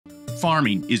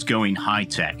Farming is going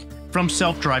high-tech. From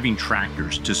self-driving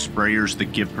tractors to sprayers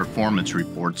that give performance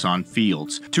reports on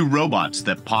fields, to robots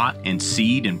that pot and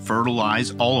seed and fertilize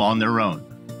all on their own.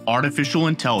 Artificial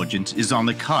intelligence is on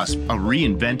the cusp of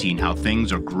reinventing how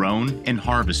things are grown and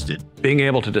harvested. Being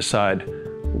able to decide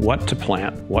what to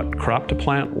plant, what crop to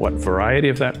plant, what variety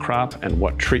of that crop, and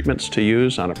what treatments to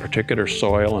use on a particular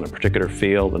soil, in a particular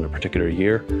field, in a particular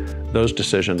year, those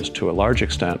decisions to a large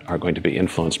extent are going to be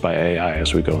influenced by AI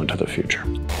as we go into the future.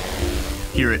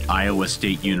 Here at Iowa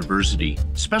State University,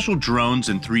 special drones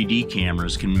and 3D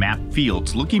cameras can map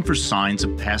fields looking for signs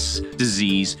of pests,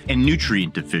 disease, and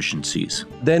nutrient deficiencies.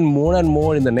 Then more and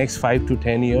more in the next 5 to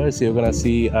 10 years, you're going to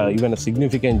see even a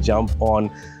significant jump on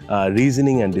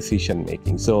reasoning and decision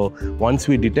making. So once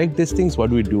we detect these things, what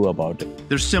do we do about it?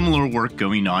 There's similar work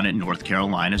going on at North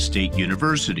Carolina State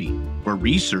University, where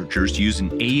researchers use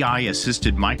an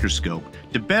AI-assisted microscope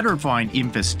to better find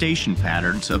infestation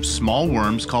patterns of small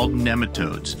worms called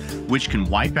nematodes, which can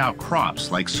wipe out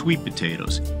crops like sweet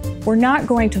potatoes. We're not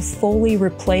going to fully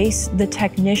replace the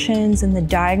technicians and the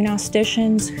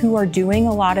diagnosticians who are doing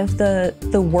a lot of the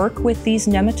work with these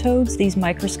nematodes, these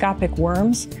microscopic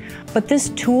worms, but this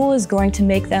tool is going to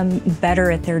make them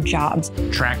better at their jobs.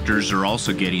 Tractors are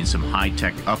also getting some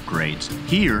high-tech upgrades.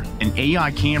 Here, an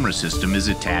AI camera system is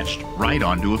attached right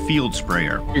onto a field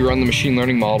sprayer. We run the machine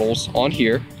learning models on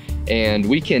here, and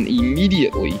we can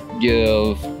immediately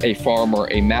give a farmer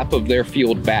a map of their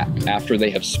field back after they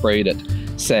have sprayed it,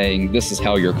 saying this is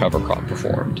how your cover crop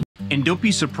performed. And don't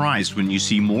be surprised when you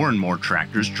see more and more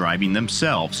tractors driving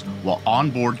themselves, while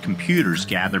onboard computers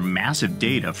gather massive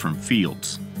data from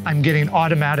fields. I'm getting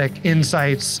automatic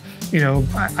insights.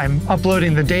 I'm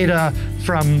uploading the data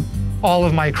from all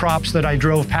of my crops that I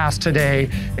drove past today,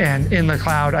 and in the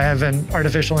cloud I have an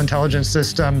artificial intelligence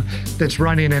system that's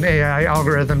running an AI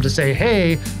algorithm to say,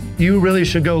 hey, you really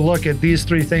should go look at these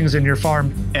 3 things in your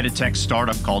farm. At a tech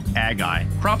startup called Agi,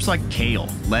 crops like kale,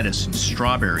 lettuce, and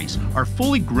strawberries are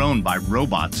fully grown by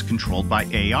robots controlled by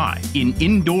AI in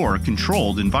indoor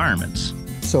controlled environments.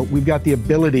 So we've got the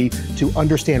ability to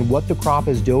understand what the crop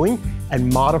is doing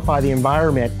and modify the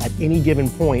environment at any given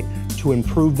point to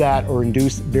improve that or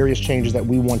induce various changes that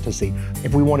we want to see.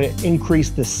 If we want to increase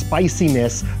the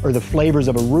spiciness or the flavors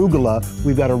of arugula,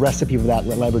 we've got a recipe for that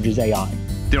leverages AI.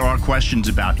 There are questions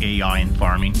about AI in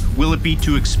farming. Will it be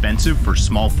too expensive for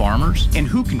small farmers? And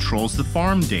who controls the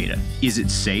farm data? Is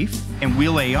it safe? And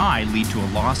will AI lead to a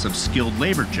loss of skilled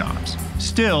labor jobs?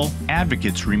 Still,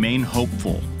 advocates remain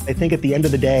hopeful. I think at the end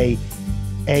of the day,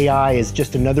 AI is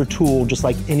just another tool, just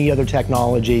like any other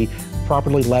technology.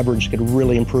 Properly leveraged could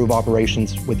really improve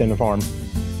operations within a farm.